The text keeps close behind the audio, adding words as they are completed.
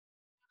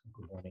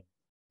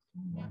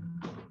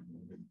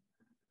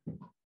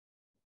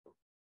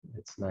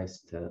It's nice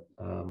to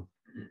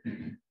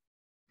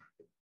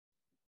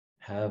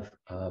have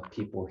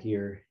people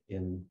here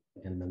in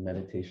the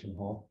meditation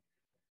hall,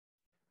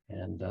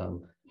 and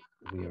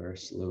we are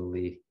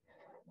slowly,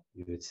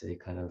 you would say,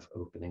 kind of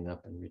opening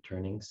up and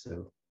returning.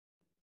 So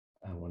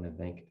I want to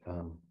thank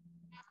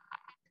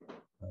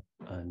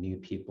new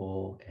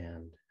people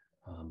and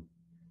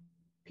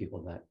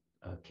people that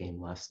came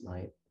last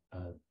night.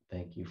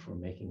 Thank you for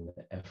making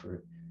the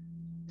effort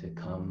to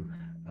come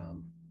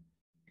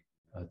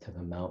to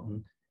the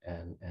mountain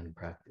and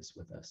practice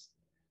with us.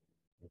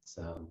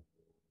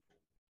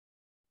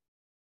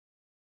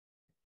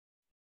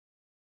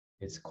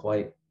 It's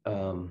quite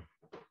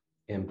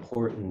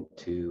important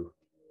to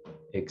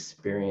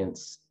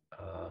experience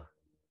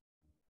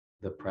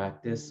the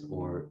practice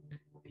or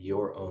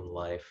your own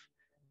life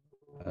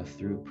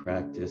through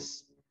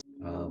practice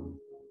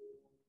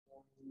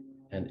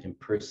and in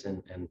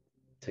person and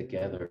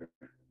together.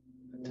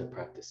 To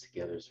practice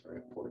together is very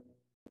important.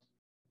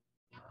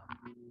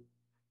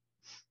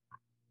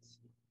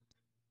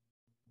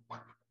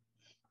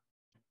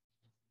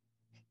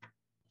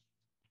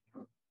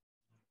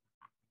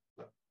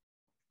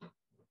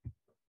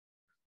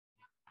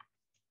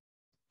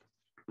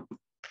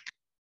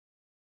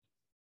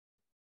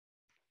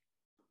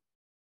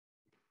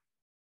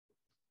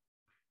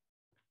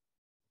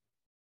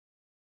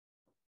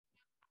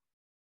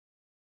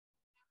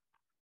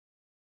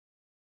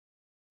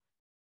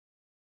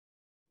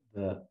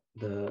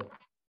 The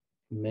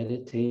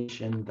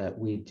meditation that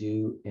we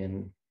do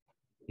in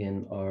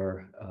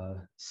our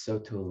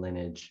Soto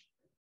lineage,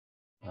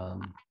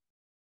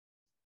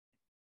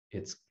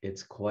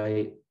 it's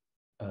quite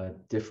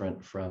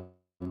different from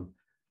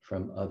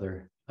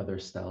other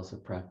styles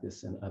of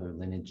practice and other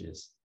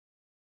lineages.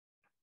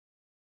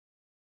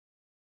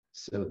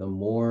 So the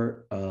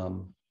more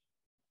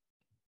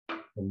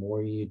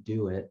you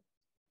do it,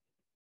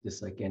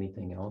 just like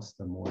anything else,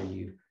 the more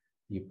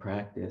you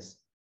practice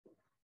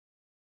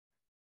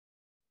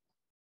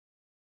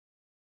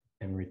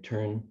and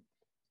return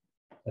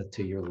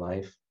to your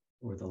life,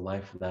 or the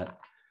life that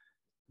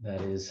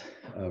is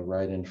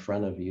right in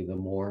front of you, the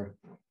more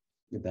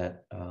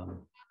that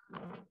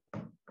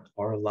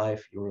our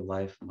life, your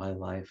life, my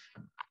life,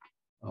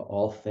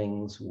 all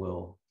things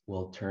will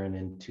turn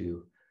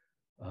into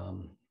a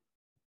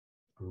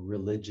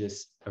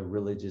religious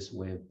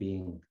way of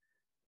being.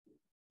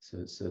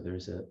 So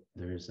there's a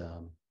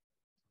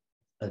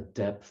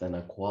depth and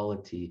a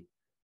quality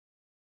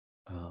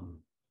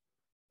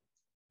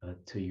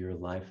to your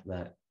life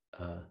that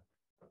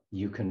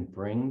you can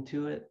bring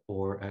to it,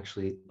 or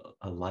actually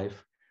a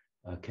life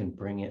can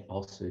bring it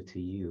also to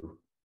you.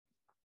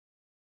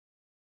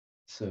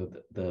 So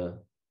the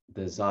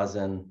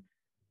zazen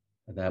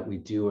that we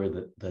do, or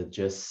the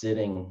just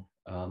sitting,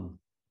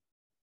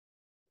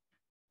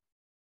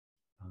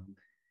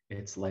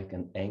 it's like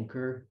an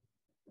anchor,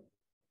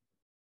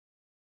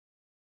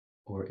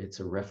 or it's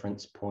a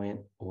reference point,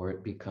 or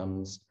it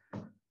becomes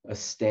a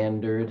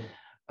standard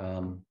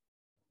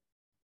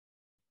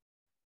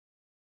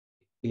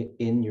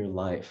in your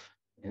life,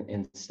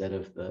 instead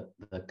of the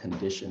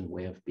conditioned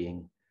way of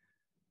being.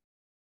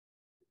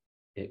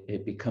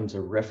 It becomes a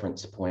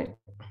reference point.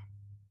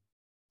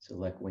 So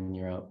like when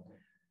you're out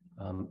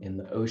in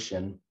the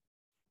ocean,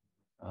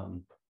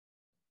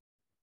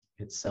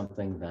 it's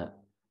something that,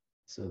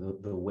 so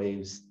the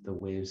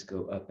waves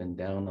go up and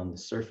down on the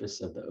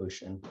surface of the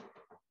ocean.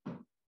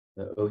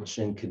 The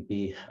ocean could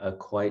be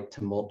quite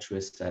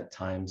tumultuous at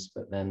times,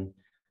 but then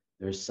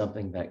there's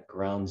something that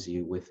grounds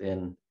you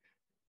within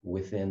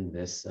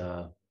this,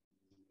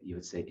 you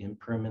would say,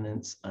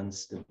 impermanence,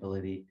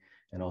 instability,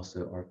 and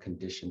also our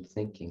conditioned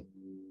thinking.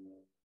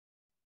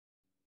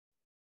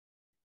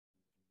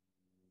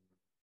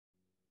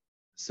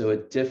 So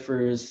it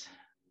differs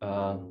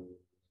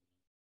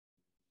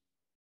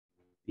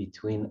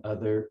between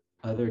other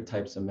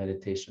types of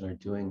meditation, or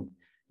doing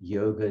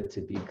yoga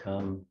to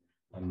become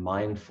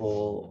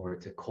mindful, or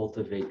to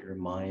cultivate your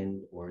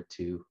mind, or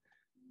to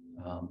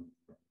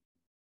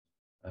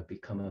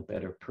become a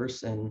better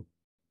person.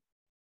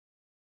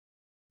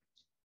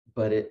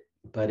 But it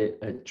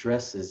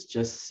addresses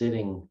just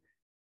sitting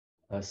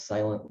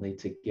silently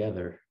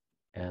together,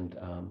 and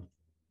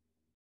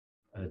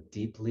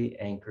deeply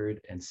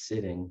anchored and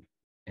sitting,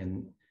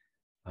 and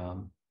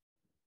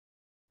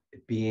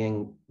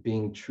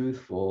being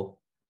truthful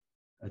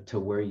to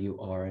where you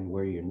are and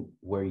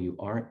where you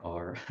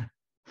are.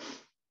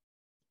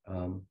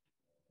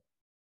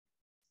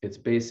 It's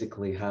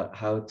basically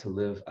how to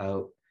live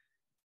out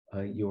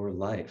your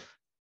life.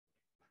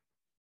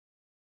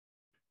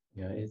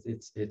 You know,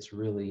 it's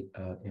really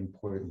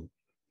important.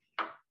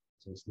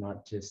 So it's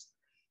not just,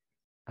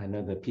 I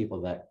know the people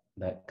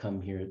that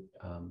come here,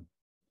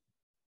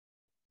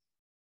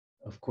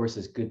 of course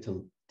it's good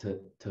to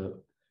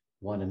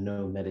want to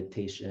know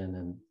meditation,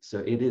 and so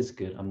it is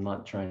good. I'm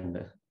not trying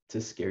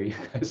to scare you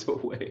guys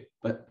away,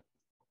 but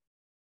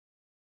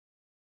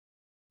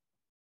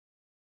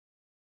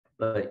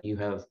you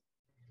have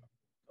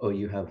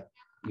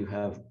you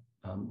have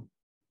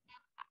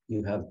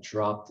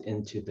dropped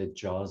into the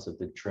jaws of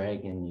the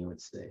dragon, you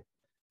would say.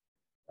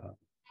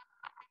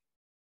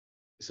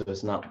 So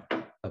it's not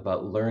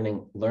about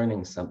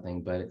learning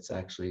something, but it's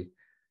actually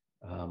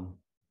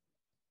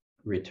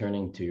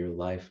returning to your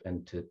life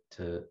and to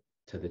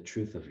the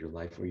truth of your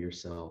life or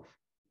yourself.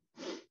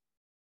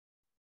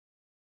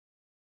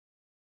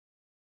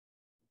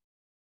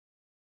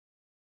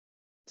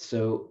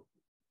 So,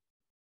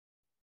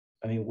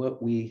 I mean,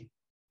 what we've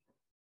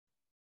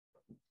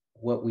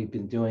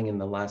been doing in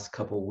the last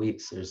couple of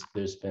weeks,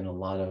 there's been a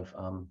lot of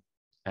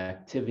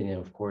activity. And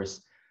of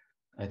course,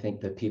 I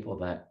think the people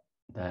that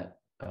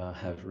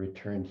have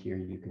returned here,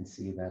 you can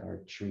see that our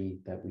tree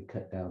that we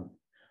cut down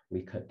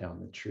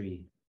the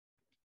tree.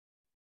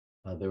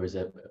 There was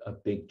a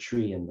big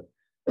tree in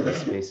the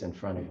space in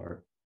front of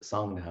our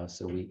Sangha house,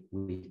 so we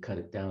cut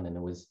it down, and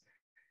it was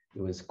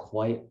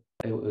quite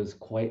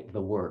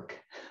the work.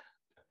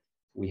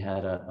 We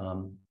had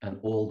an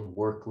old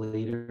work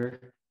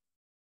leader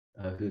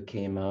who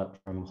came out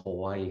from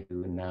Hawaii,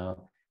 who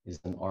now is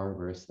an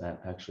arborist that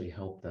actually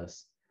helped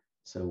us.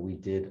 So we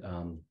did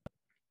a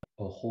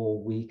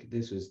whole week.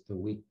 This was the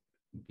week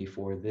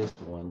before this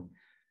one.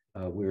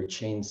 We were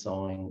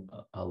chainsawing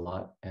a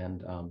lot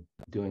and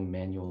doing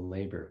manual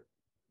labor.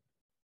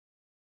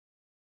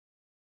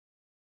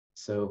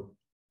 So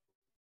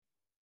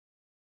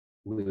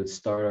we would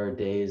start our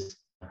days,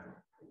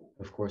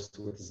 of course,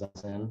 with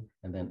Zazen,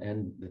 and then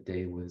end the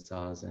day with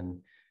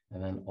Zazen,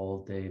 and then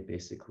all day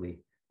basically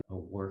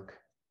work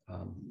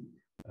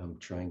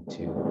trying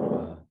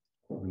to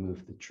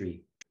remove the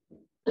tree.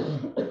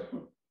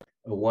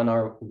 One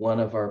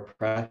of our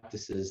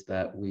practices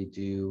that we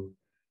do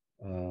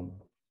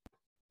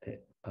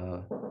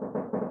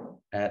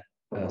at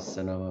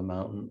Sonoma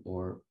Mountain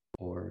or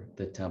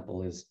the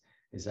temple is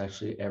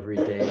actually every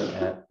day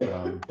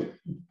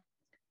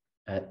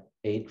at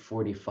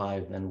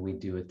 8:45. Then we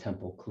do a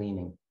temple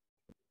cleaning,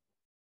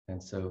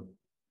 and so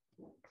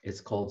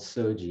it's called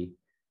soji,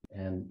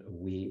 and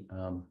we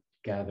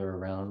gather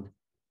around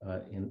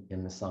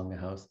in the Sangha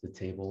house, the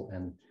table,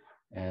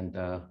 and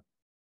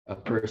a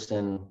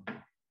person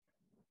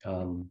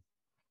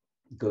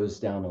goes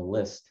down a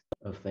list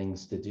of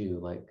things to do,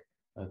 like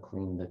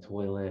clean the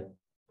toilet,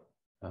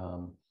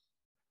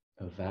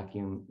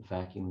 vacuum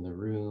the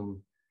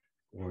room,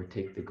 or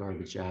take the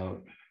garbage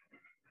out.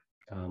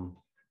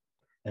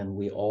 And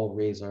we all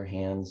raise our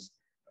hands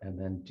and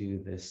then do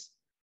this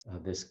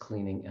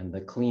cleaning, and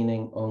the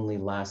cleaning only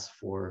lasts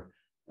for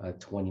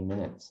 20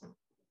 minutes.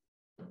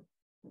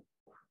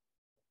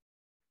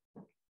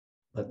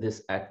 But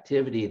this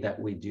activity that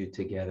we do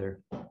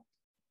together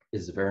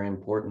is very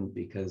important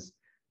because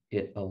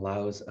it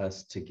allows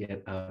us to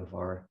get out of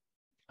our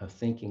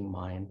thinking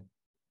mind.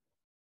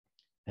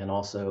 And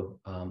also,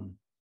 a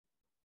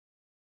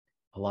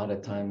lot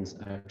of times,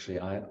 actually,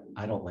 I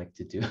don't like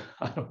to do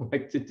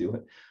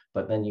it,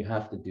 but then you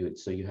have to do it.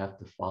 So you have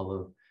to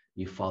follow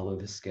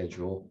the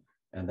schedule,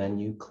 and then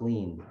you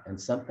clean. And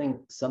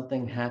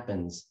something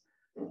happens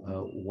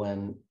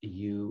when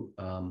you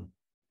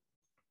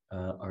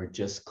are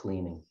just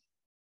cleaning.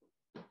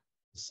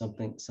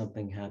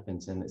 Something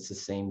happens, and it's the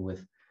same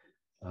with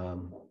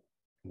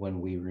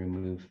when we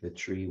remove the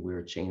tree.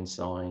 We're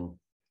chainsawing,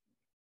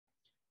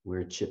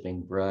 we're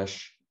chipping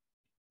brush,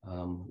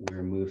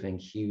 we're moving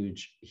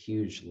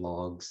huge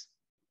logs,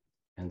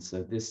 and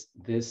so this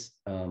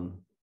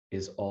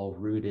is all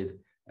rooted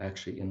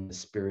actually in the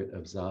spirit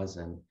of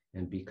Zazen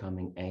and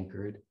becoming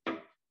anchored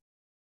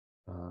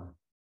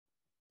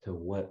to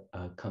what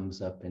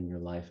comes up in your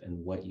life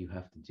and what you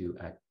have to do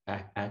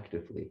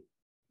actively.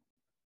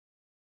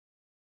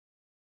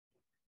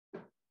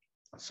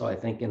 So I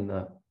think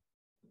a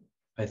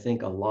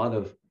lot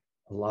of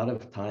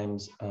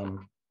times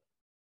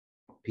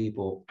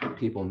people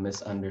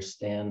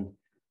misunderstand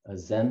a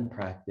Zen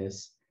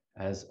practice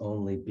as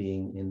only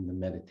being in the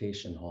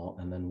meditation hall,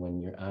 and then when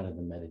you're out of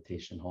the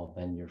meditation hall,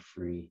 then you're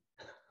free.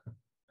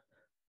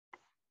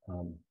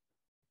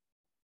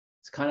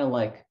 It's kind of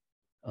like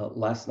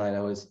last night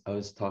I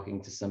was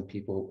talking to some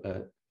people.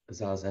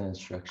 Zazen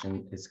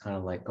instruction, it's kind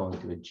of like going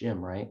to a gym,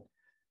 right?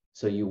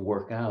 So you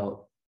work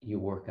out,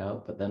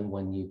 but then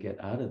when you get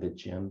out of the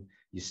gym,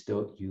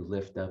 you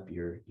lift up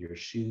your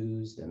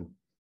shoes, and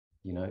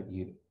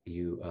you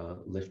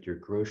lift your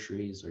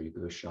groceries, or you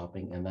go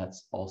shopping, and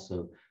that's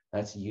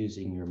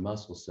using your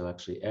muscles. So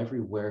actually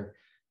everywhere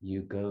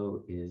you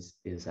go is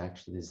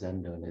actually the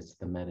Zendo, and it's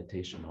the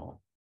meditation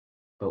hall.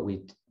 But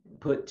we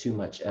put too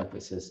much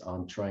emphasis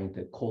on trying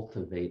to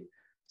cultivate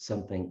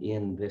something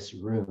in this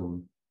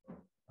room,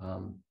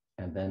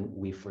 and then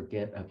we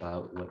forget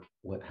about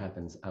what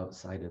happens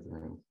outside of the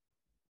room.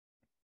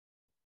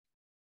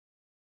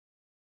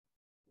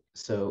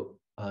 So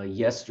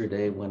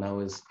yesterday when I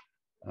was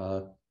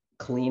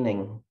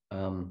cleaning,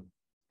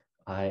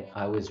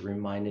 I was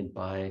reminded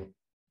by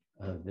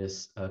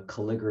this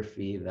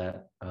calligraphy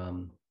that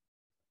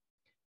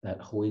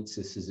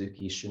Hoitsu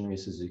Suzuki, Shunryu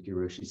Suzuki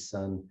Roshi's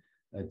son,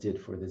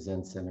 did for the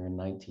Zen Center in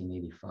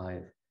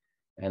 1985,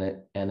 and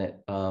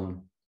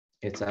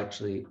it's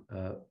actually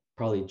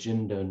probably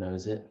Jindo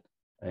knows it.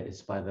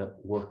 It's by the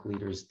work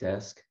leader's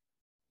desk.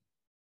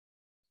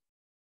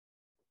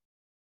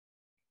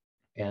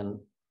 And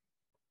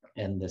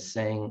the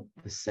saying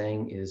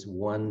is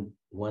one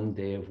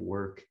day of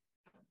work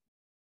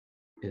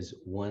is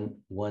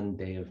one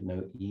day of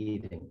no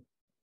eating.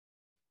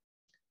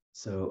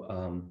 So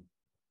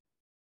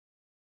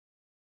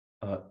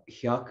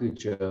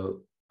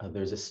Hyakujo,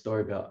 there's a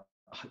story about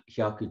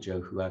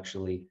Hyakujo who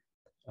actually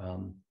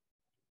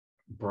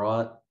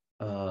brought,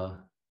 I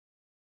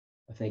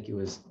think it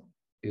was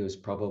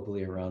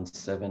probably around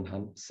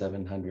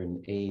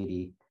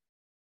 780.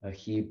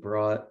 He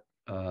brought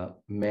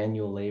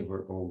manual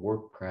labor or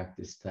work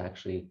practice to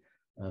actually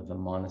the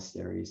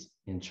monasteries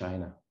in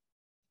China.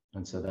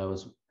 And so that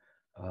was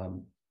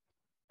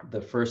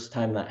the first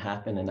time that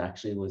happened, and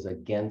actually was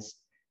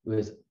against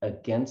the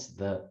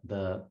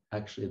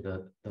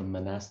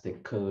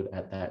monastic code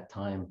at that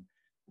time,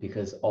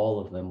 because all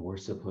of them were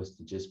supposed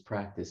to just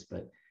practice,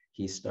 but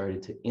he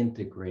started to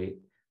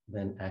integrate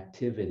then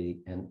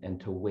activity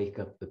and to wake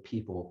up the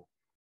people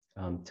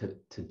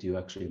to do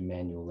actually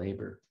manual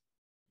labor.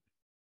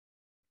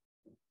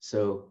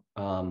 So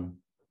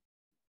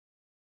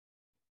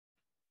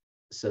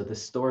so the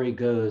story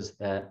goes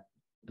that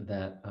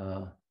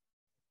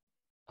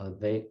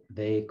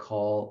they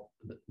call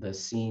the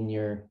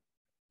senior,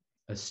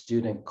 a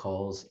student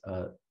calls,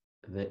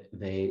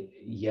 they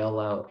yell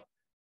out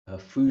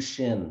Fu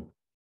Shin,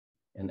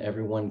 and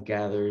everyone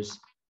gathers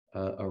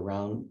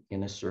around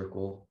in a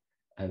circle,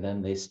 and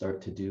then they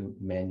start to do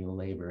manual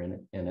labor,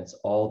 and it's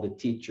all the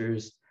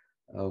teachers,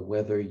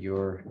 whether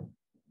you're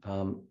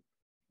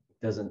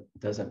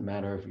doesn't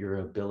matter of your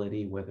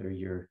ability, whether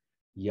you're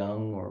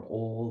young or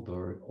old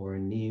or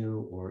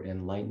new or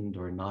enlightened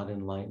or not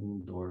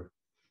enlightened, or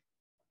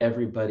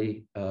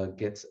everybody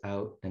gets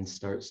out and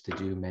starts to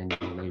do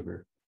manual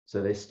labor.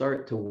 So they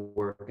start to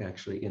work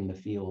actually in the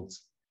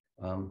fields,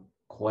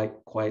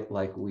 quite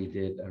like we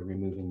did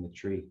removing the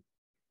tree.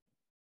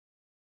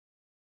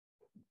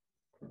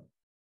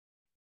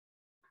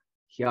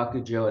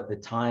 Hyakujo at the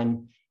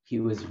time, he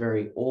was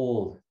very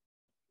old,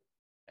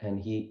 and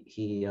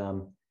he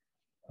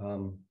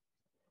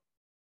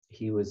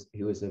was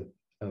a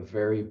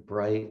very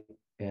bright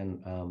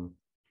and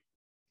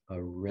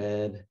a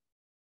red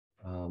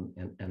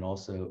and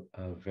also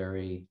a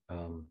very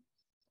a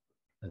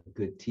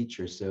good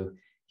teacher. So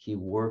he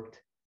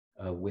worked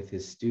with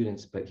his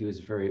students, but he was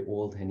very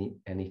old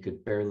and he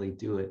could barely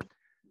do it.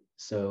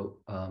 So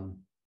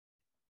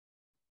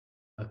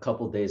a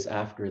couple days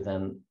after,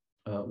 then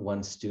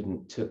one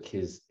student took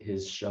his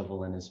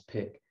shovel and his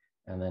pick,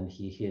 and then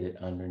he hid it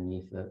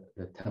underneath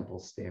the temple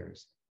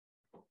stairs.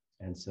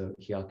 And so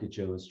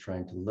Hyakujo was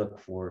trying to look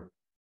for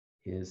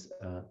his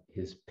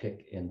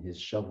pick and his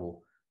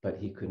shovel, but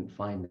he couldn't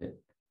find it.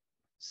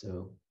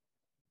 So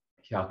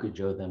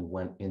Hyakujo then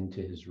went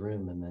into his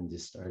room and then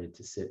just started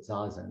to sit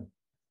zazen.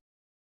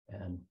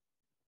 And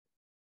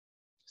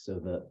so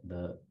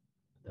the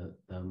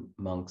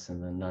monks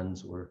and the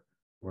nuns were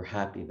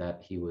happy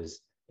that he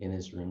was in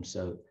his room.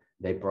 So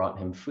they brought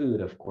him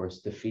food, of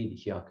course, to feed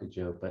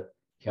Hyakujo, but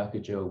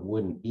Hyakujo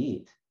wouldn't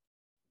eat.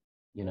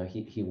 You know,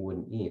 he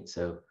wouldn't eat.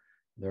 So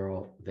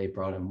they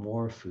brought him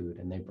more food,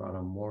 and they brought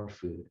him more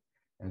food,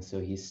 and so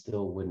he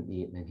still wouldn't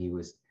eat, and he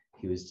was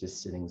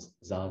just sitting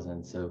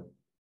zazen. So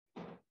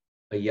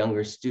a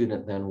younger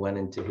student then went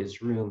into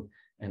his room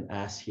and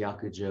asked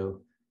Hyakujo,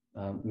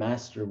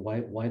 Master,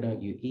 why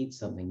don't you eat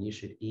something? You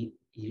should eat.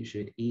 You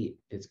should eat.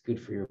 It's good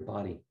for your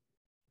body.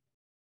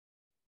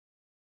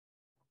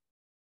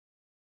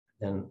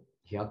 Then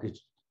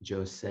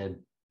Hyakujo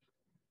said,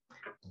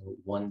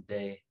 one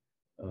day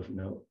of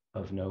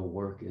no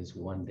work is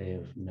one day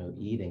of no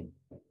eating.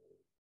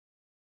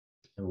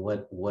 And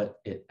what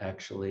it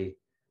actually,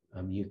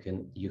 you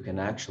can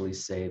actually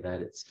say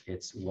that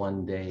it's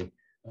one day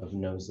of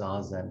no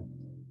zazen,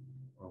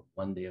 or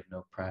one day of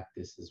no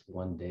practice is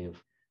one day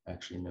of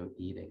actually no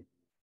eating.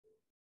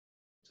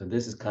 So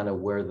this is kind of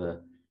where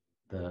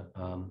the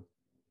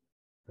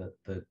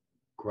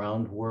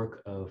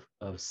groundwork of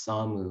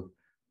Samu,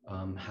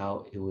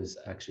 how it was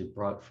actually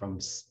brought from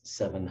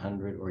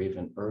 700 or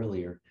even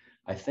earlier.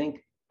 I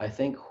think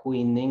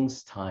Hui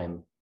Ning's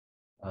time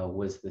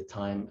was the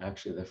time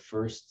actually the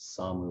first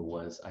Samu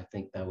was. I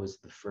think that was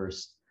the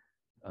first.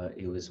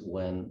 It was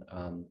when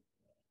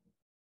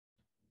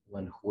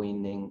Hui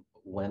Ning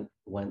went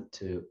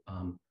to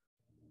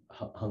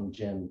Hung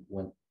Jin,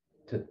 went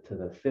to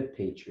the fifth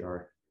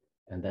patriarch,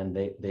 and then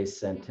they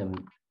sent him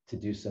to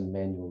do some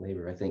manual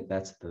labor. I think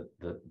that's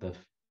the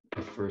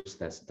first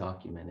that's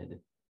documented.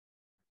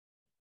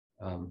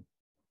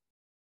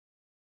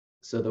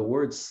 So the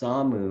word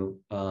Samu,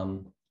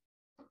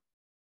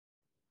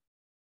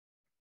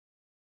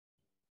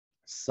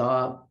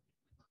 Sa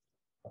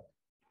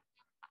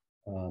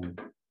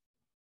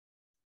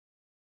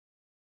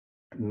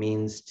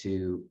means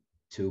to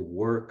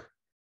work,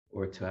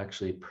 or to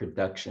actually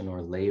production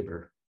or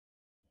labor,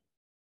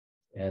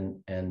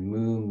 and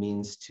Mu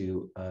means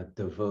to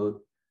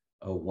devote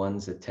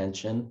one's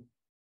attention,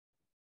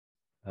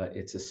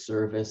 it's a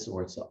service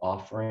or it's an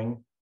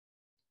offering,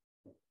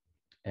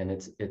 and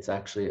it's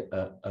actually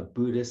a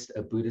Buddhist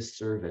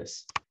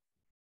service.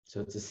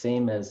 So it's the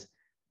same as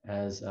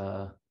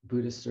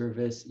Buddhist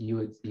service.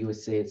 You would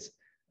say it's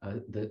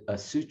a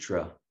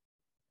sutra.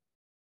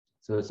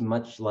 So it's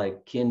much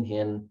like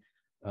Kinhin,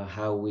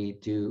 how we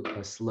do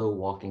a slow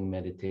walking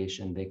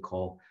meditation. They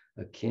call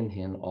a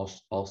Kinhin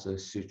also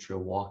sutra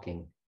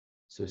walking.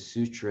 So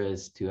sutra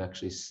is to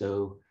actually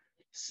sew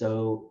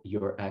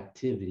your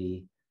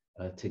activity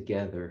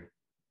together.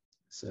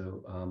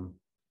 So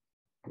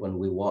when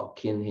we walk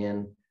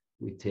Kinhin,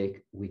 we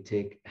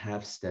take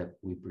half step.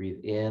 We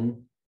breathe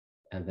in,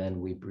 and then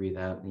we breathe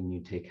out, and you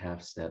take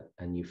half step,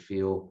 and you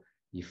feel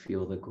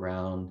the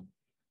ground.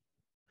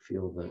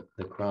 Feel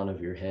the crown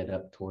of your head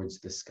up towards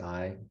the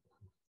sky,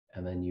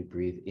 and then you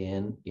breathe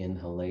in,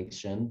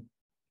 inhalation,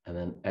 and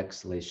then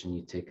exhalation,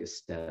 you take a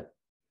step.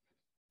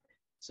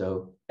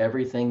 So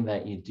everything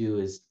that you do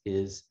is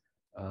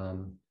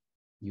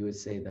you would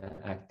say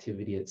that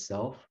activity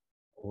itself,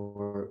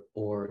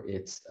 or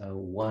it's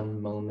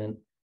one moment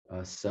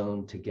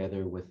sewn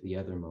together with the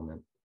other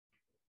moment.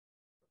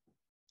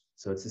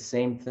 So it's the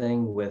same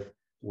thing with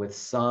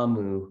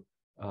Samu.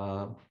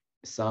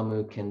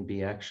 Samu can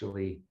be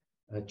actually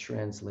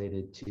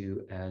translated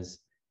to as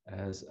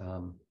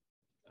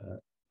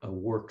a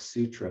work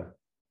sutra.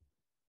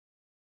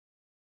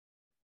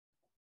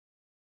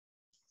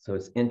 So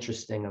it's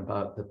interesting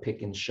about the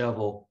pick and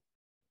shovel.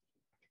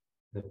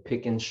 The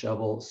pick and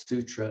shovel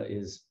sutra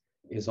is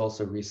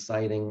also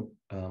reciting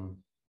a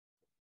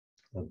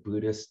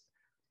Buddhist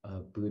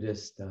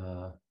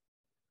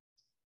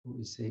what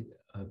we say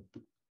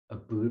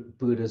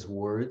Buddha's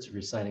words,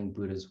 reciting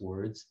Buddha's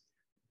words.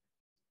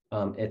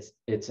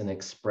 It's an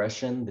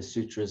expression. The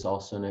sutra is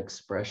also an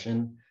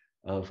expression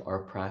of our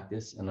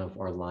practice and of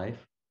our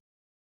life.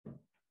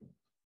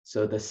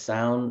 So the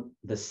sound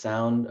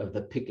of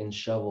the pick and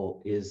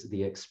shovel is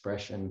the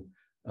expression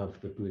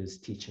of the Buddha's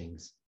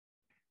teachings.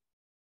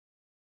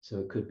 So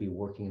it could be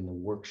working in the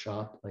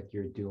workshop like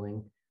you're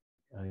doing.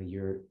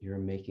 You're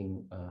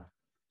making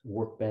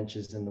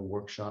workbenches in the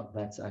workshop.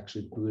 That's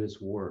actually Buddha's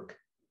work.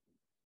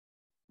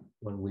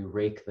 When we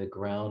rake the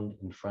ground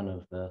in front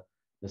of the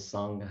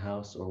Sangha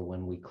house, or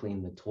when we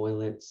clean the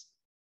toilets,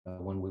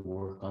 when we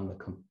work on the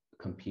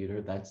computer,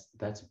 that's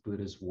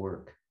Buddha's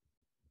work.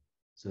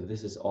 So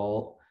this is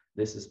all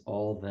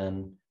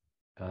then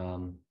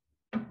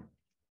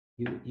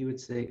you would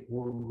say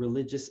more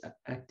religious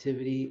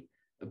activity,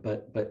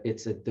 but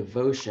it's a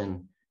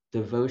devotion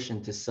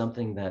to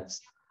something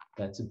that's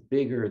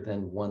bigger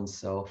than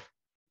oneself,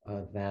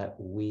 that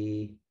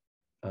we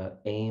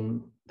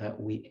aim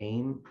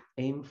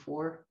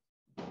for.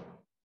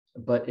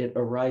 But it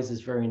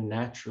arises very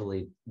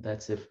naturally.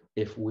 That's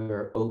if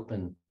we're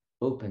open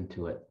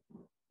to it.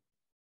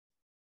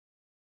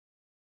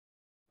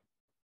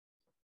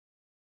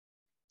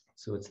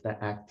 So it's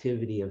the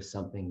activity of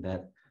something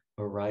that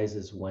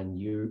arises when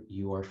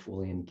you are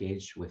fully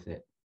engaged with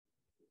it.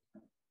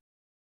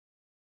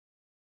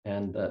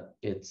 And I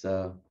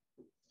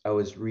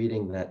was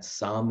reading that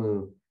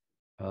Samu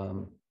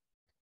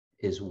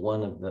is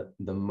one of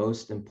the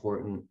most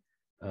important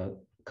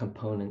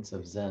components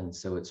of Zen.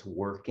 So it's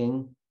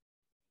working.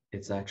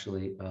 It's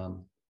actually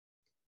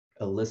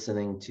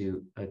listening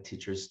to a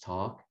teacher's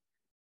talk.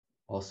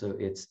 Also,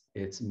 it's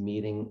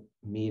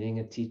meeting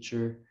a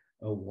teacher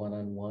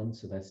one-on-one.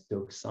 So that's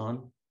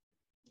Doksan.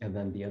 And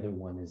then the other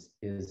one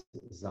is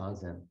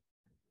Zazen.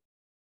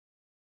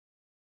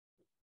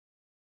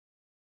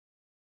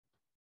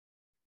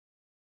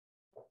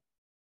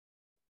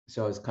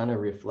 So I was kind of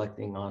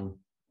reflecting on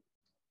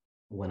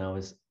when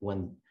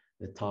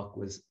the talk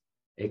was,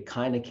 it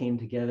kind of came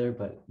together,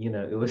 but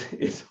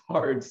it's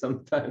hard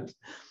sometimes.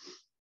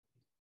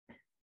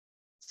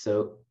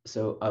 So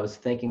I was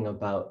thinking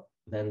about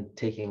then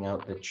taking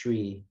out the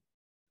tree.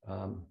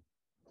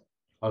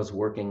 I was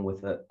working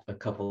with a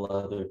couple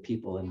other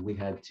people, and we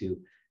had to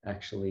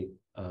actually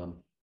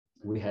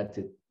we had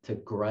to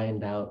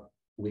grind out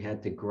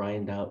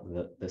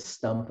the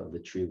stump of the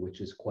tree,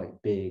 which is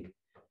quite big,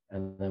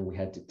 and then we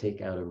had to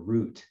take out a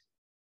root.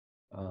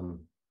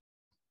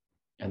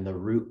 And the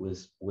root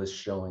was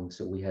showing,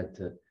 so we had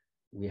to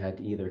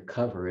either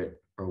cover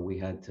it or we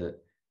had to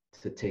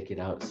take it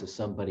out. So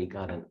somebody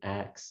got an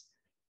axe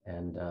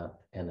and a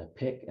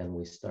pick, and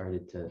we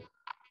started to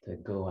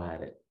go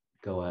at it,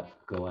 go at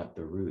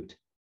the root.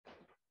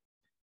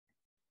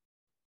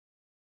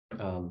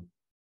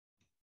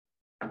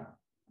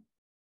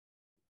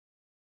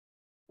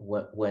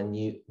 When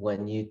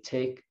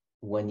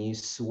you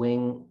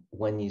swing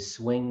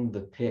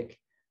the pick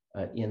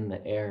in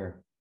the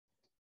air,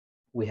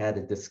 we had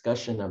a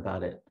discussion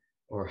about it,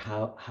 or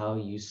how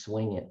you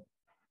swing it.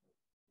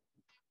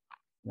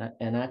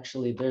 And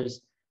actually there's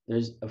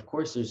of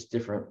course there's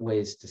different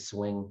ways to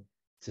swing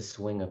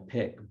a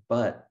pick,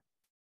 but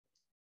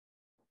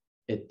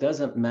it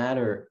doesn't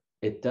matter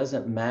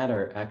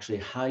actually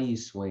how you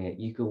swing it.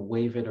 You could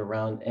wave it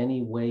around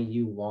any way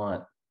you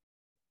want.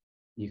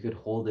 You could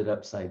hold it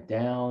upside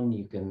down.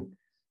 You can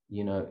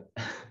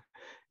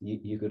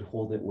You could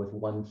hold it with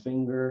one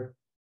finger,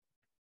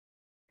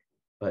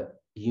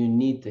 but you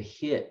need to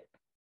hit,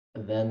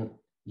 then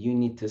you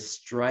need to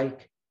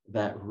strike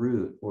that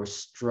root or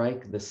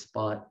strike the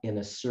spot in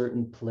a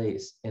certain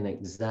place, an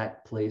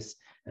exact place,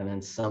 and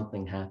then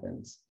something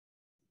happens.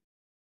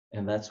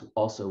 And that's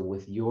also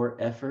with your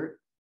effort.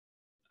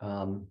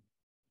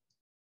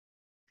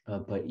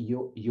 But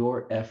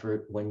your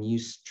effort, when you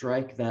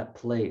strike that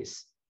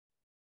place,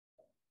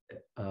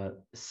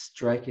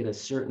 strike it a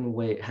certain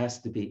way, it has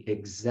to be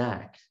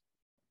exact.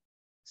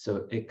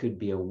 So it could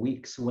be a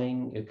weak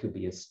swing, it could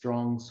be a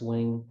strong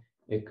swing,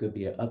 it could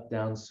be an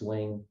up-down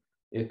swing,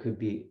 it could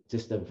be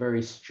just a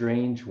very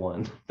strange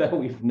one that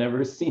we've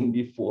never seen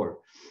before.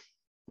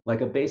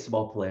 Like a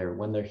baseball player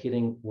when they're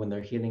hitting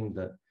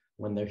the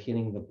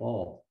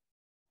ball,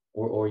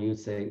 or you'd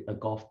say a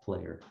golf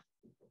player.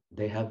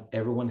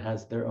 Everyone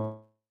has their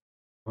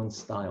own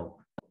style.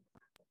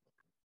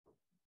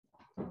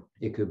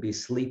 It could be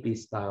sleepy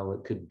style,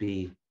 it could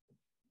be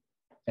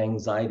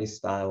anxiety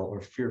style or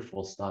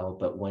fearful style,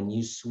 but when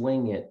you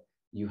swing it,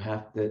 you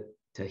have to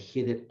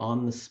hit it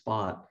on the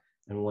spot.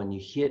 And when you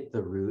hit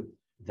the root,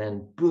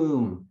 then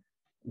boom,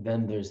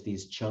 then there's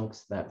these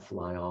chunks that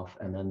fly off,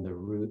 and then the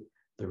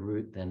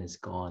root then is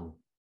gone.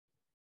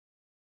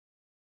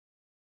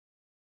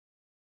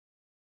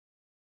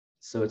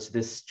 So it's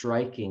this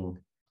striking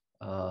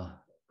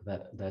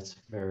that's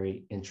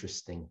very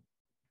interesting.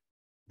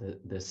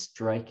 The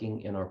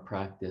striking in our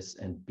practice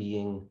and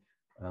being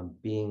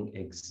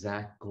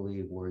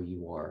exactly where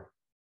you are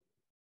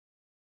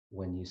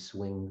when you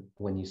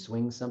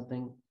swing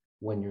something,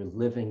 when you're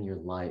living your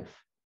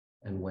life,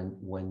 and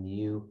when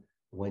you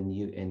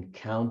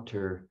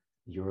encounter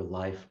your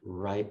life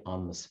right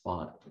on the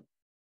spot.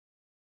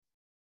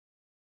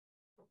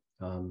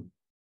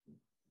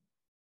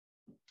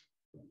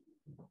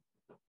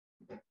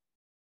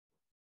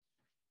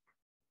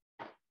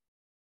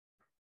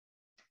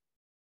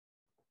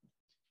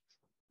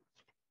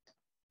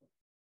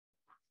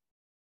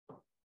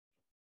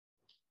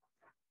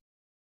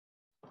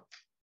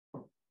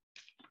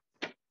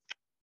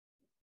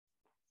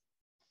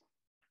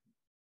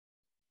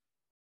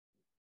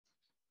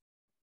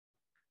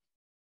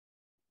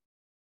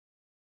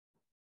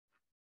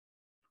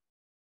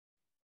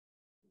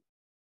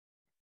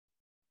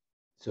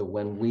 So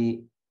when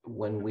we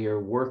are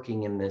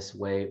working in this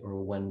way,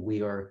 or when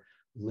we are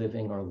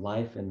living our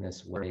life in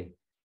this way,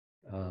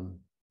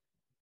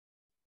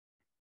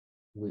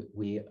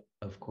 we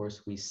of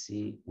course we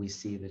see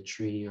the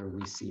tree, or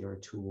we see our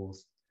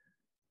tools.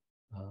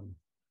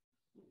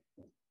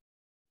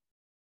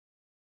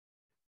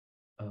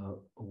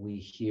 We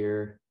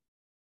hear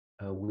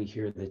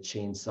the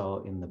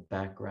chainsaw in the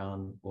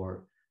background,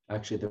 or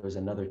actually there was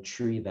another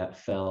tree that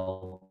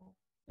fell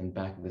in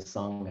back of the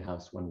Sangha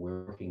house when we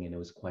were working, and it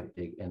was quite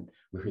big, and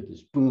we heard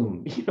this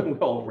boom, we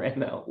all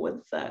ran out.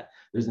 What's that?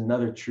 There's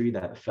another tree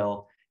that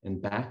fell in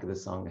back of the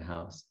Sangha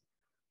house.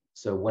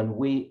 So when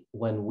we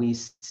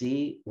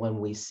see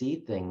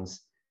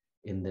things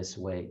in this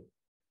way,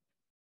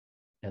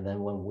 and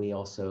then when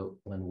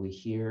we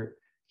hear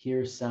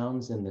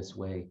sounds in this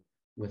way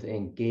with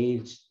an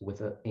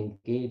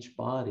engaged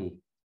body,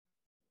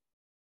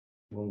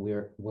 when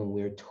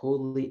we're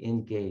totally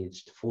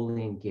engaged,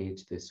 fully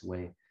engaged this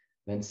way,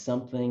 then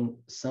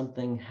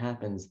something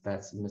happens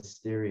that's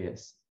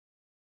mysterious,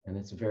 and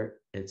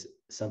it's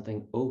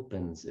something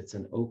opens. It's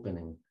an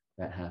opening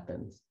that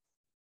happens.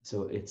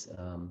 So it's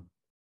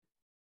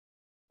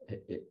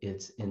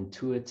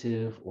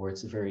intuitive, or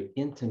it's very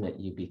intimate.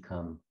 You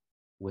become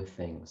with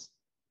things,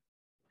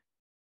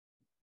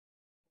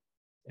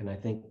 and I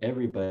think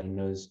everybody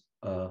knows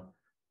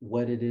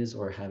what it is,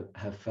 or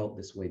have felt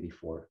this way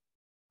before.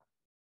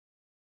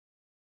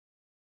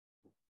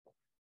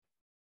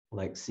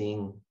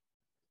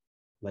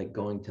 Like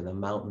going to the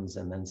mountains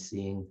and then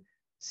seeing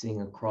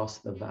across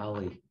the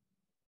valley.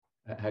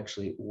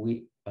 Actually,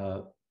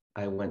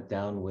 I went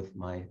down with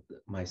my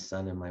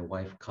son and my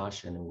wife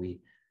Kashin, and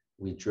we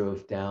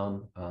drove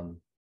down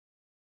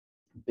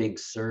Big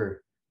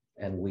Sur,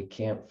 and we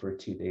camped for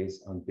 2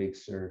 days on Big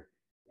Sur,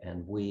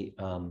 and we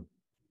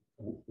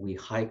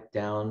hiked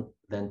down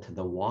then to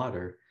the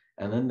water,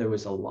 and then there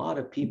was a lot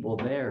of people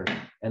there,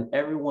 and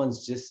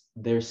everyone's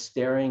they're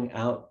staring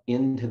out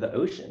into the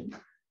ocean.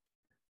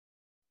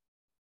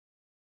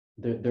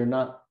 You're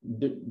not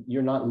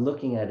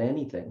looking at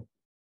anything,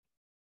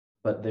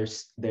 but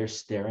they're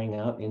staring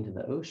out into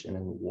the ocean.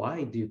 And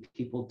why do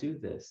people do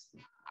this?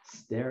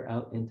 Stare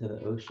out into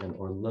the ocean,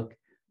 or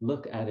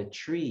look at a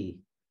tree,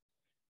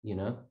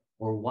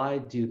 or why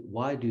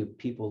do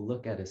people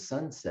look at a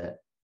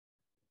sunset?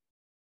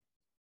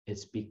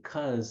 It's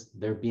because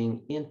they're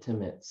being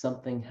intimate.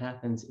 Something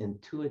happens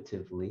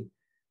intuitively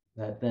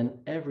that then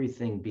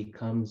everything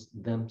becomes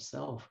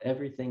themselves.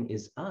 Everything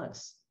is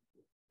us.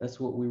 That's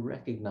what we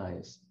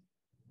recognize.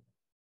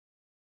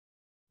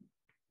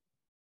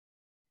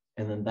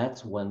 And then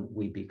that's when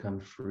we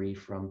become free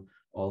from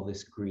all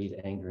this greed,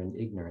 anger, and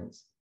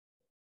ignorance.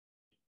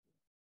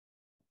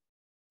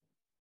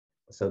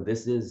 So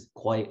this is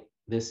quite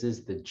this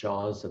is the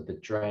jaws of the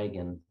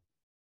dragon.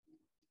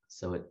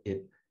 So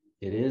it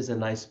is a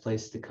nice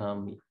place to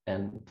come,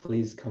 and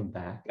please come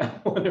back. I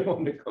want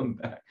everyone to come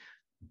back.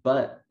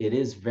 But it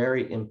is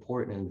very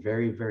important and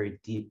very, very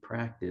deep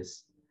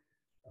practice.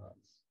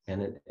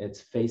 And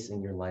it's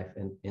facing your life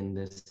in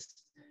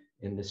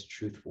this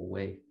truthful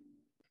way.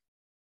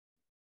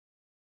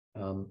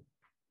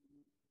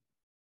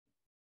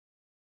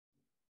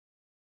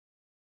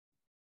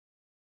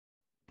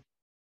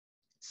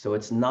 So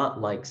it's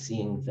not like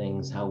seeing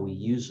things how we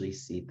usually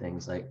see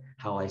things, like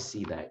how I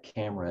see that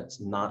camera. It's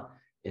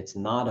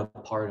not a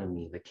part of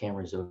me. The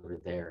camera's over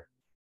there.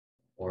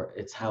 Or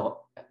it's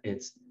how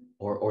it's,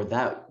 or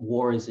that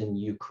war is in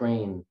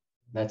Ukraine.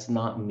 That's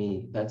not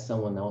me. That's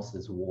someone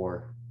else's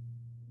war.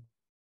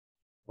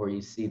 Or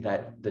you see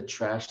that the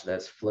trash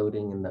that's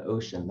floating in the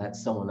ocean,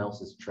 that's someone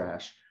else's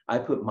trash. I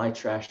put my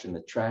trash in the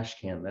trash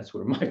can. That's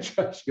where my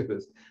trash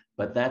goes.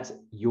 But that's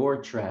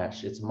your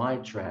trash. It's my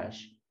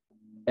trash.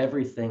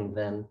 Everything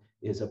then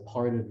is a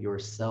part of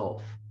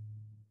yourself.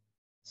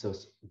 So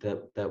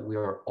that we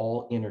are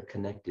all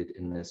interconnected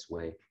in this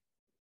way.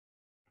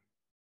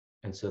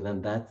 And so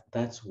then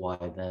that's why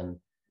then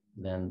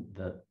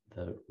the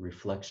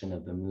reflection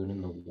of the moon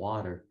in the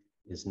water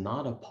is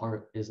not a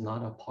part.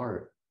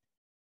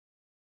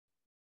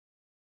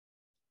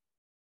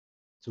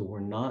 So we're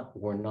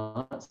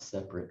not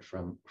separate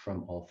from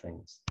all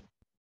things.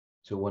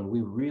 So when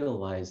we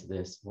realize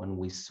this, when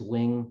we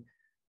swing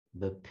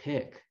the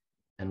pick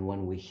and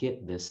when we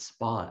hit this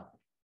spot,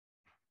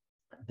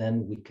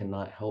 then we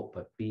cannot help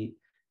but be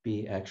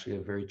actually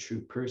a very true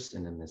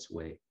person in this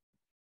way.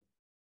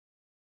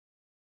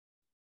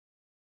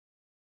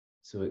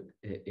 So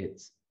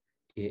it's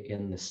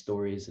in the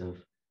stories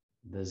of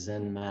the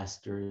Zen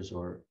masters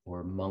or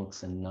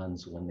monks and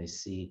nuns, when they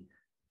see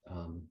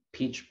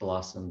peach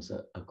blossoms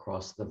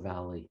across the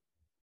valley,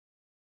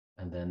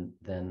 and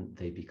then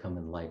they become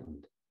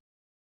enlightened.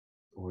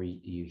 Or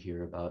you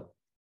hear about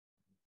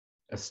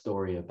a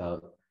story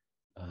about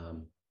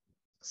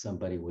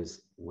somebody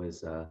was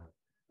a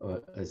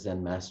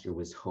Zen master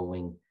was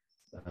hoeing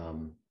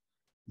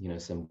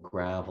some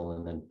gravel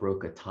and then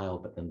broke a tile,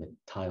 but then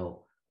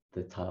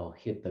the tile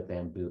hit the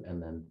bamboo,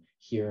 and then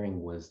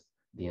hearing was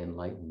the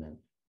enlightenment.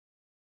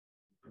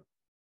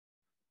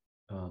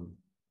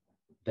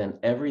 Then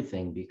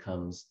everything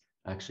becomes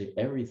the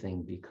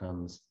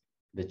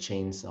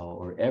chainsaw,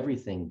 or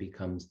everything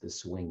becomes the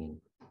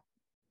swinging.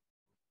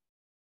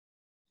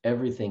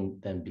 Everything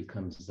then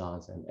becomes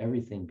zazen.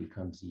 Everything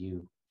becomes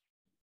you.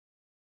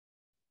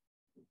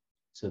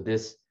 So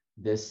this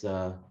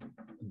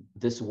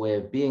way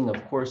of being,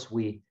 of course,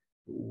 we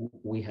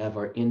have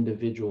our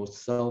individual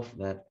self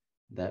that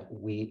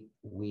we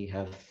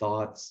have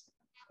thoughts,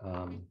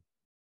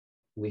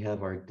 we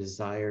have our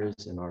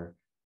desires and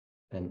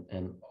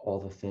all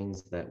the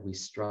things that we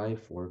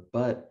strive for,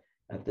 but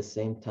at the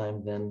same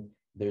time, then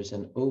there's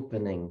an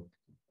opening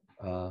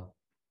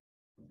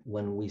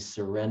when we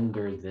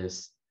surrender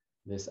this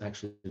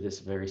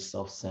very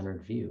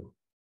self-centered view.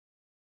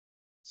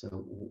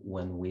 So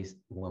when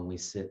we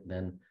sit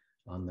then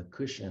on the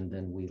cushion,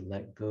 then we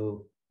let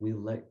go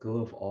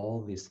of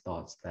all these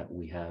thoughts that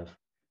we have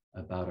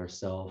about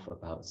ourselves,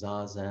 about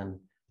Zazen,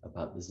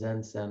 about the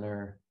Zen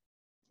Center,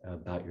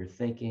 about your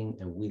thinking,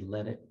 and we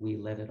let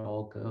it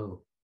all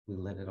go. We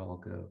let it all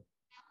go.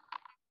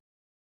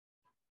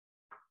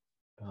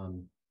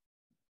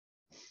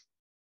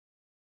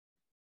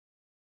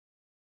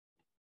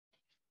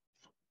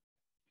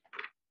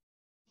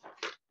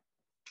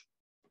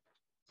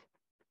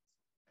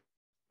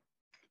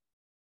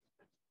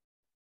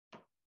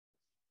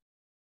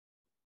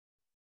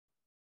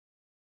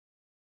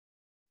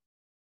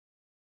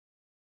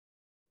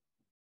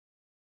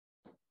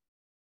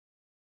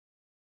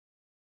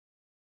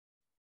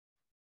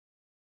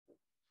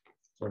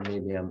 Or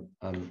maybe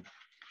I'm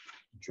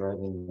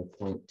driving the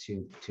point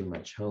too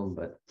much home,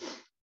 but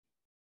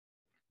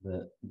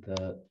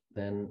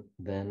then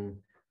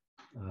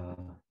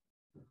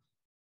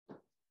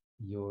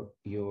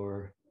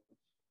your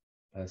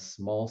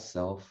small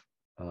self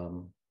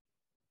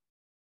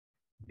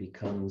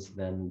becomes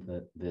then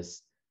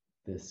this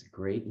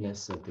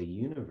greatness of the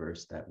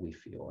universe that we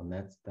feel, and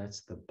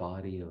that's the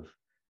body of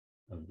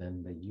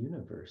then the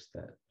universe.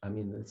 That, I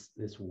mean,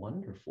 it's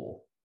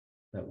wonderful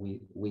that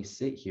we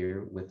sit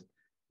here with,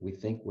 we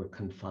think we're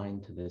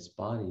confined to this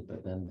body,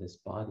 but then this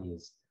body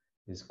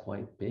is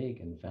quite big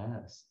and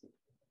vast,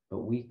 but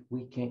we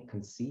can't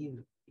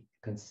conceive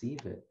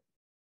it.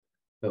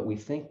 But we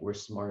think we're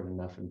smart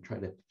enough and try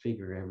to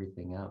figure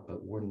everything out,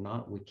 but we're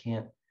not. We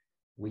can't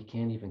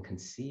even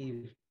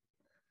conceive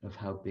of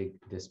how big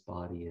this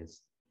body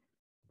is.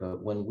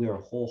 But when we are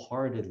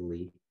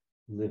wholeheartedly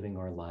living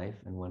our life,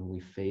 and when we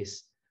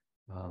face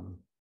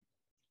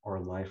our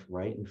life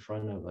right in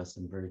front of us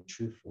and very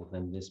truthful,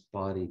 then this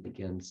body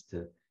begins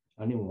to,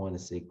 I don't even want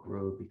to say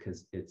grow,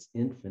 because it's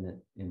infinite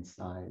in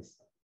size.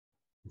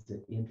 It's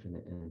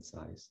infinite in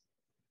size.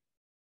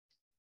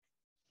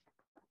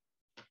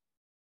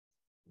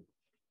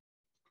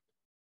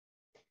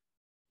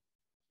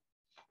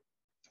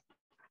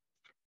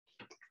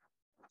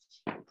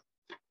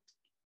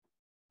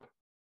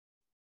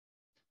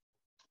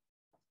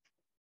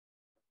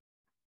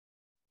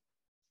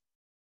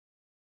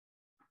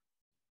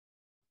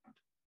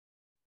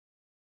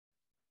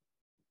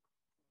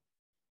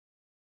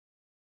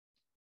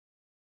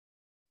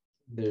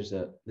 there's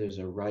a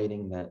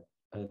writing that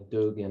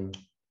Dogen,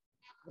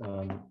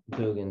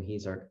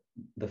 he's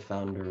the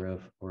founder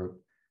of, or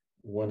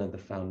one of the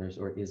founders,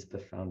 or is the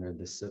founder of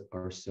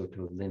our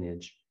Soto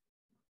lineage.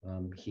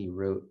 He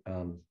wrote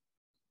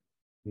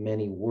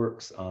many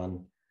works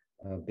on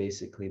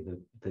basically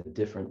the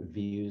different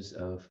views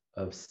of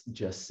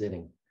just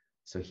sitting.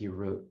 So he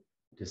wrote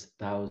just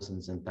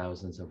thousands and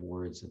thousands of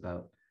words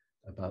about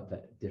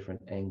the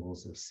different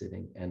angles of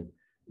sitting, and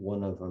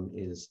one of them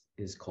is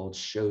called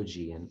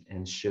shoji,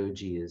 and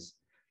shoji is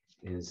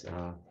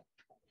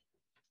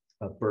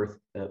about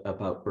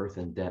birth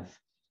and death.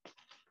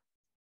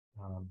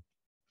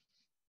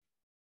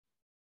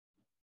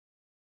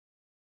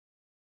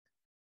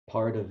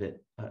 Part of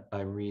it,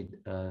 I read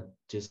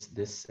just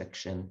this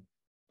section.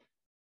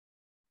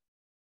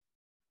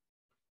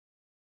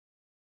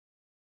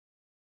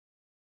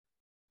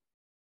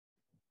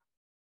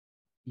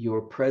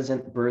 Your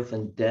present birth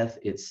and death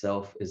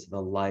itself is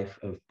the life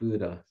of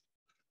Buddha.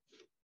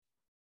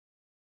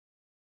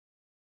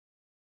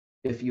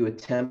 If you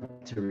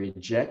attempt to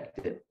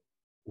reject it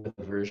with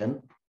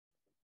aversion,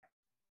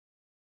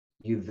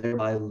 you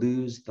thereby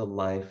lose the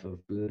life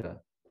of Buddha.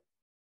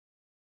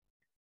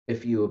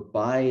 If you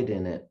abide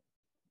in it,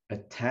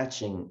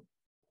 attaching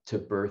to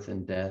birth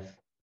and death,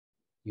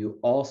 you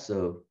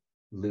also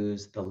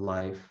lose the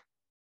life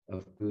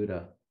of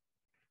Buddha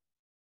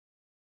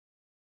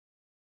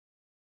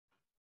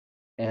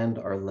and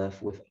are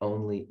left with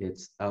only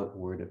its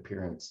outward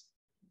appearance.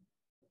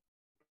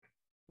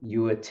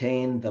 You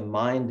attain the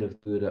mind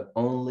of Buddha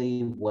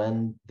only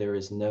when there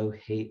is no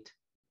hate,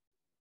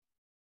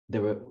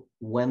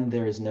 when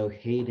there is no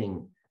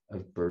hating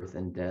of birth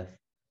and death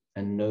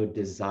and no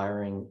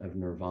desiring of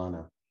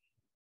nirvana.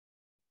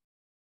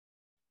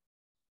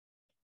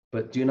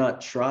 But do not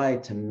try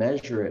to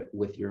measure it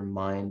with your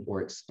mind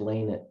or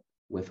explain it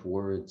with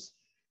words.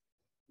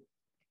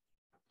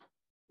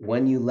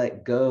 When you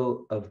let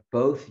go of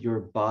both your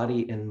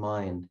body and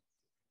mind,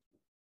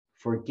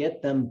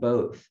 forget them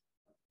both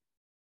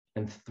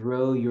and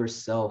throw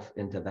yourself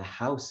into the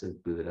house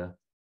of Buddha,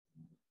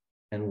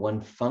 and when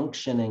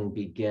functioning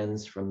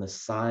begins from the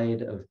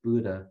side of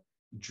Buddha,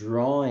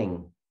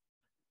 drawing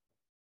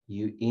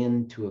you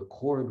into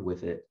accord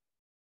with it,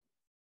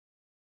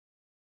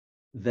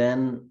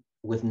 then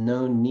with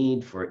no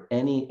need for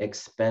any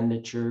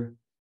expenditure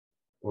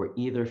or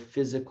either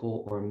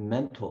physical or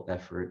mental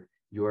effort,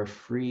 you are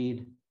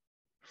freed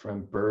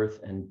from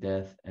birth and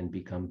death and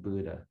become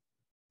Buddha.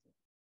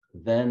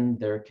 Then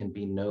there can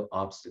be no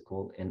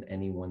obstacle in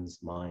anyone's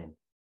mind.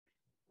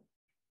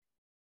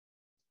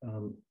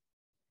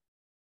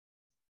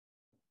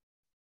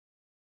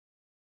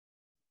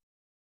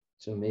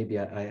 So maybe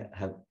I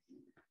have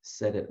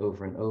said it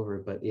over and over,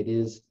 but it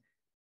is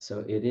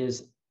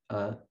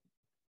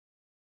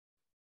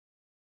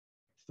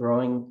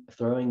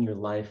throwing your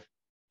life,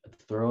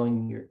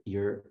 throwing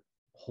your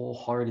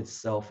wholehearted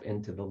self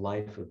into the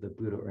life of the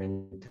Buddha or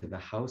into the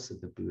house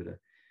of the Buddha.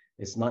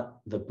 It's not,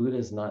 the Buddha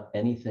is not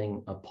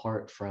anything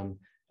apart from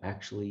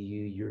actually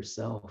you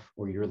yourself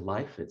or your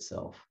life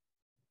itself.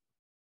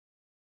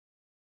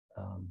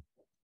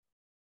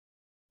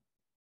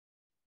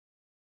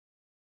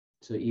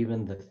 So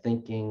even the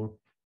thinking,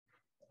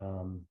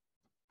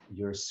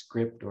 your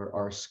script or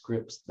our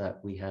scripts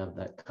that we have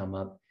that come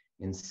up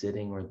in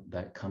sitting or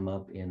that come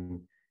up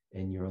in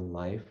your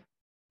life,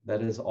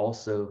 that is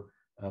also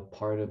a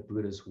part of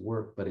Buddha's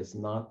work, but it's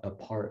not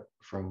apart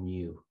from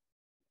you.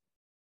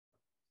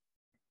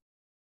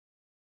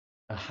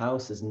 A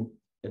house is,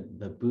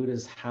 the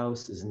Buddha's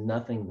house is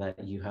nothing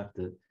that you have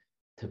to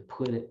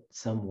put it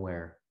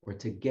somewhere or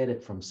to get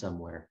it from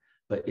somewhere,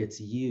 but it's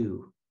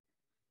you.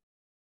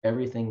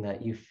 Everything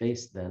that you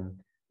face then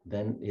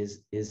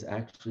is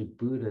actually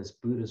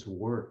Buddha's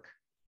work.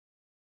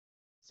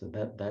 So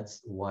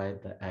that's why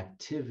the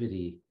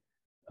activity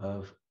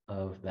of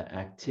the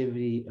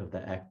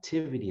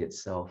activity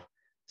itself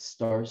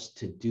starts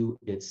to do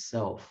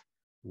itself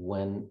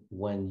when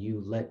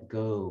you let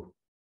go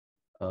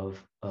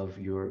of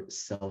your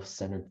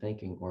self-centered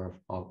thinking or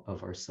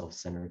of our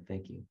self-centered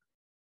thinking.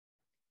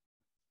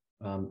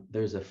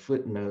 There's a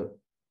footnote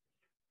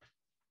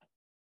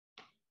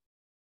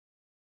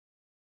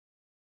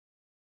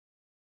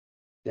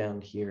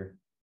down here.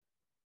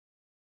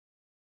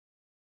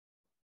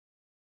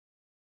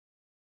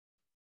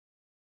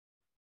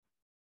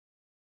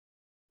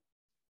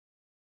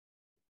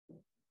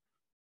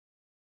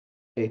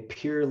 A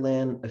Pure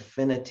Land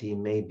affinity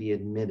may be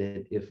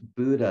admitted if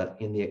Buddha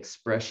in the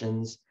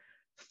expressions,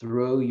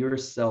 throw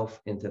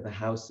yourself into the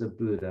house of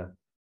Buddha,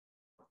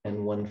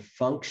 and when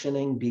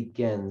functioning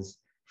begins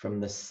from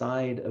the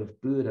side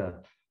of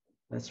Buddha,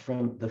 that's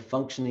from the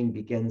functioning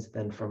begins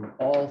then from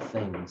all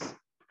things.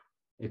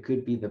 It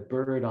could be the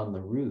bird on the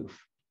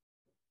roof.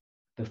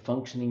 The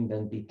functioning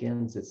then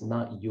begins, it's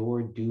not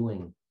your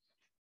doing.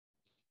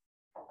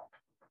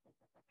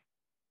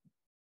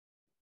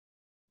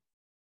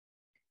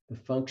 The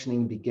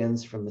functioning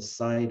begins from the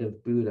side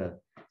of Buddha.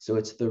 So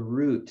it's the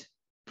root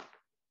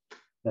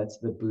that's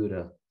the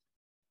Buddha.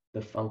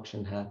 The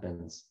function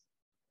happens.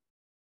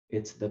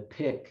 it's the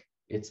pick,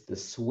 it's the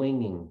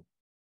swinging.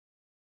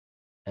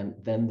 And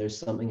then there's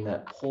something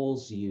that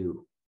pulls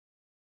you.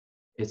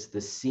 It's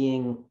the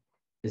seeing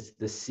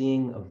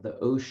of the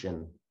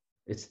ocean.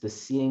 It's the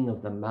seeing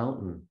of the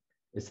mountain.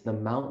 It's the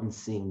mountain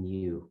seeing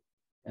you.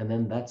 And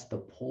then that's the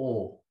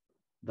pole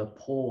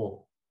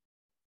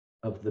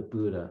of the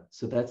Buddha.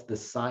 So that's the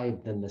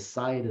side, then the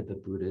side of the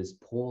Buddha is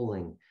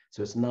pulling.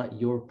 So it's not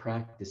your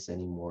practice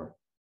anymore.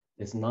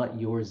 It's not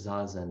your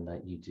zazen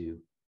that you do.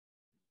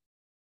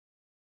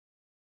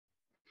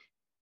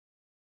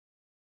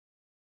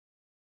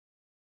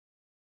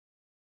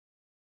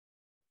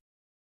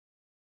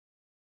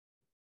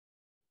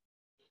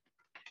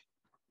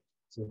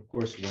 So of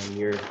course,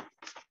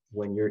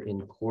 when you're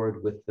in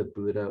accord with the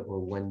Buddha, or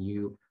when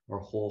you are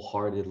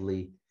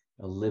wholeheartedly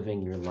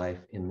living your life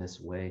in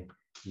this way,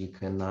 you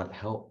cannot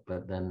help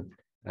but then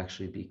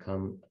actually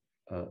become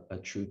a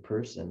true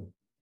person,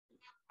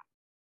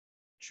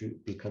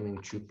 becoming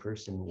a true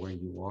person where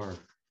you are.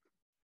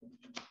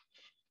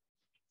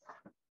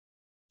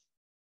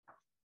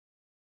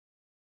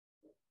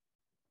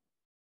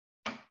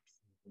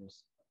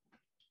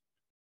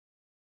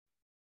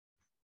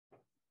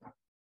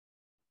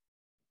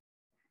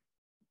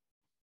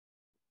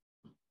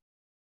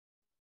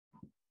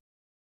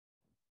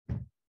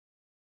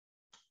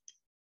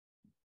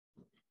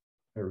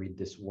 I read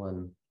this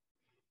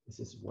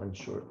is one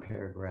short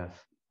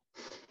paragraph.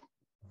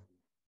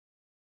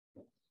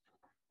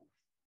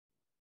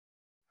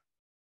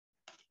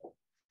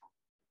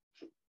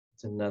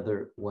 It's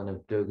another one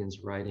of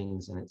Dogen's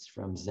writings, and it's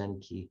from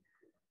Zenki,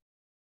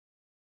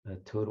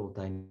 Total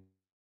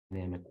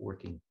Dynamic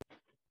Working.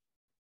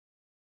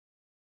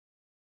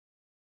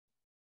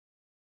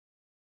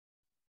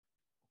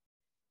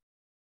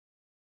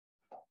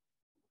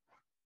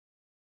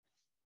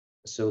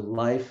 So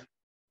life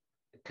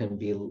can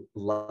be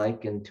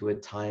likened to a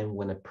time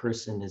when a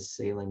person is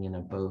sailing in a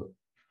boat.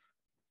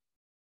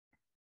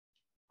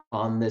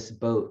 On this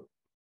boat,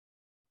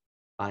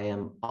 I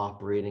am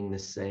operating the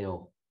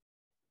sail.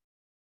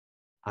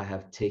 I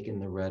have taken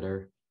the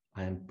rudder.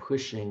 I am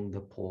pushing the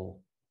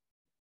pole.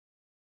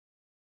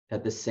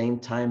 At the same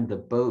time, the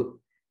boat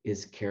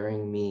is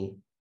carrying me,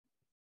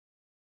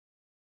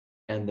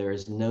 and there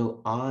is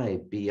no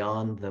I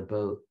beyond the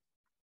boat.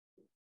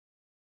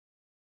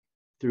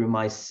 Through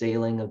my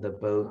sailing of the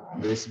boat,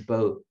 this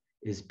boat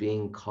is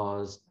being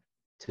caused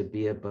to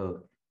be a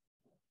boat.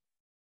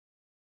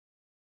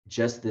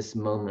 Just this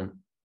moment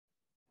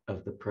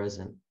of the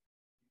present.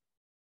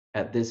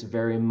 At this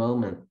very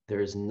moment, there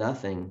is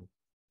nothing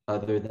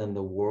other than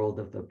the world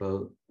of the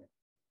boat,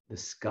 the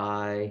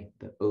sky,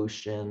 the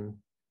ocean,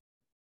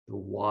 the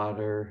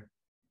water,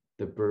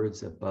 the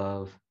birds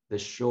above, the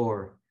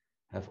shore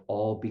have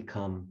all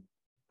become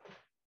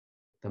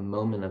the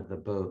moment of the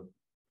boat,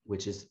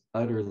 which is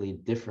utterly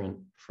different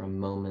from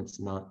moments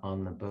not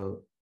on the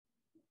boat.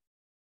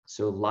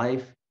 So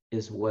life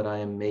is what I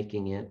am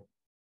making it,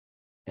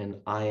 and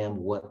I am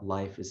what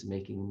life is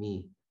making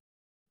me.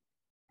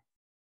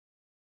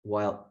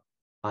 While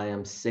I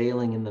am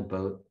sailing in the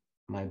boat,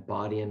 my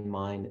body and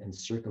mind and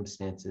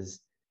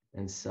circumstances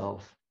and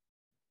self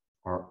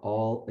are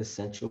all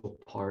essential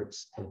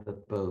parts of the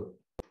boat.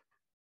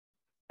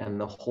 And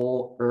the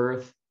whole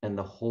earth and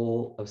the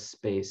whole of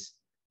space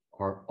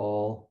are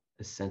all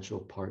essential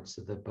parts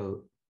of the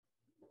boat.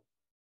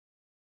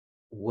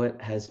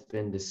 What has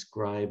been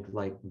described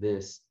like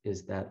this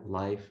is that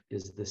life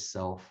is the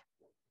self,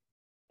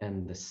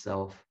 and the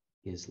self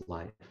is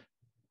life.